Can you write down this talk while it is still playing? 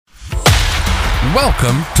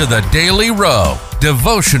Welcome to the Daily Row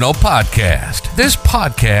Devotional Podcast. This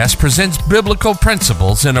podcast presents biblical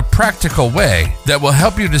principles in a practical way that will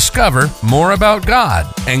help you discover more about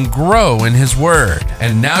God and grow in His Word.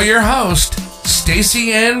 And now your host,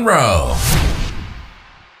 Stacey Ann Rowe.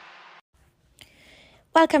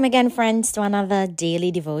 Welcome again, friends, to another daily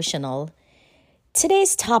devotional.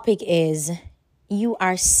 Today's topic is, you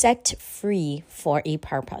are set free for a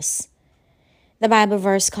purpose. The Bible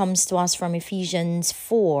verse comes to us from Ephesians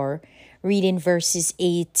 4, reading verses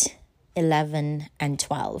 8, 11, and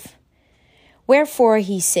 12. Wherefore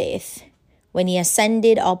he saith, when he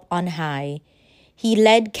ascended up on high, he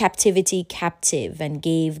led captivity captive and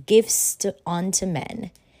gave gifts unto men.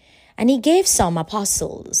 And he gave some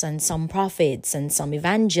apostles, and some prophets, and some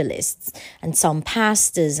evangelists, and some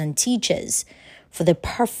pastors and teachers, for the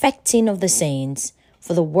perfecting of the saints,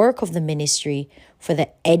 for the work of the ministry, for the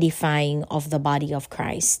edifying of the body of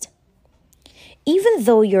Christ. Even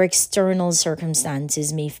though your external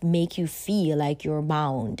circumstances may make you feel like you're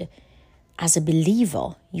bound, as a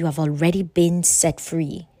believer, you have already been set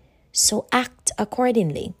free. So act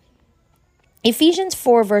accordingly. Ephesians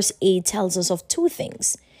 4 verse 8 tells us of two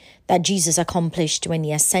things that Jesus accomplished when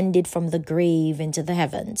he ascended from the grave into the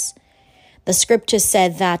heavens. The scripture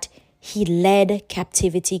said that he led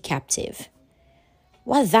captivity captive.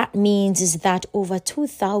 What that means is that over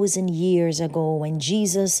 2,000 years ago, when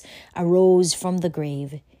Jesus arose from the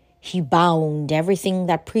grave, he bound everything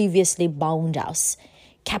that previously bound us.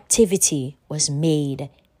 Captivity was made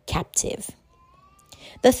captive.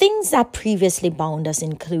 The things that previously bound us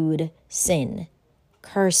include sin,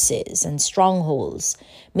 curses, and strongholds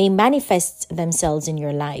may manifest themselves in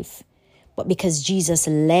your life. But because Jesus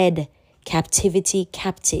led captivity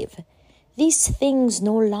captive, these things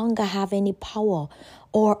no longer have any power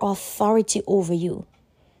or authority over you.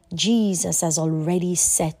 Jesus has already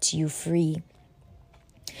set you free.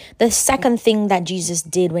 The second thing that Jesus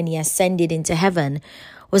did when he ascended into heaven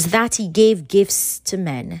was that he gave gifts to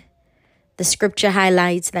men. The scripture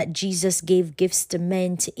highlights that Jesus gave gifts to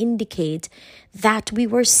men to indicate that we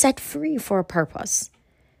were set free for a purpose.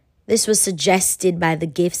 This was suggested by the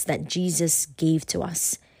gifts that Jesus gave to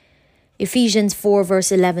us. Ephesians 4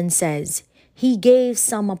 verse 11 says, he gave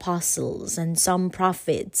some apostles and some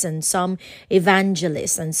prophets and some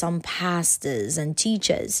evangelists and some pastors and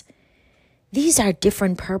teachers. These are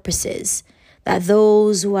different purposes that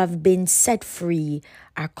those who have been set free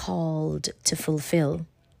are called to fulfill.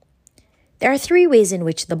 There are three ways in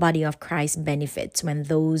which the body of Christ benefits when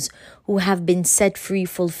those who have been set free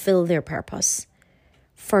fulfill their purpose.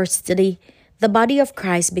 Firstly, the body of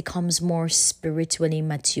Christ becomes more spiritually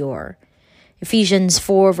mature. Ephesians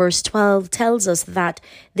 4 verse 12 tells us that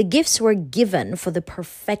the gifts were given for the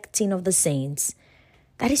perfecting of the saints.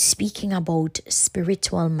 That is speaking about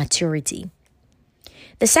spiritual maturity.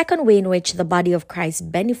 The second way in which the body of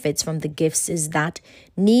Christ benefits from the gifts is that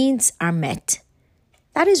needs are met.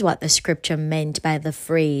 That is what the scripture meant by the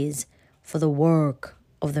phrase, for the work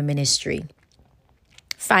of the ministry.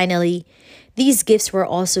 Finally, these gifts were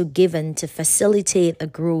also given to facilitate the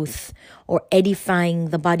growth or edifying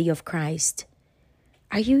the body of Christ.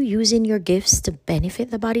 Are you using your gifts to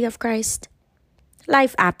benefit the body of Christ?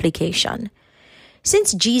 Life application.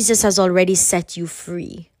 Since Jesus has already set you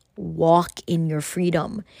free, walk in your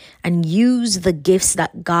freedom and use the gifts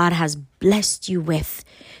that God has blessed you with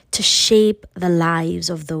to shape the lives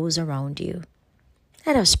of those around you.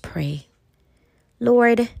 Let us pray.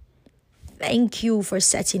 Lord, thank you for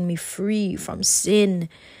setting me free from sin,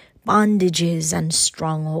 bondages, and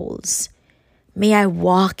strongholds. May I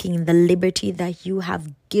walk in the liberty that you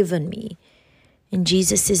have given me. In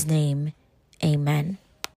Jesus' name, amen.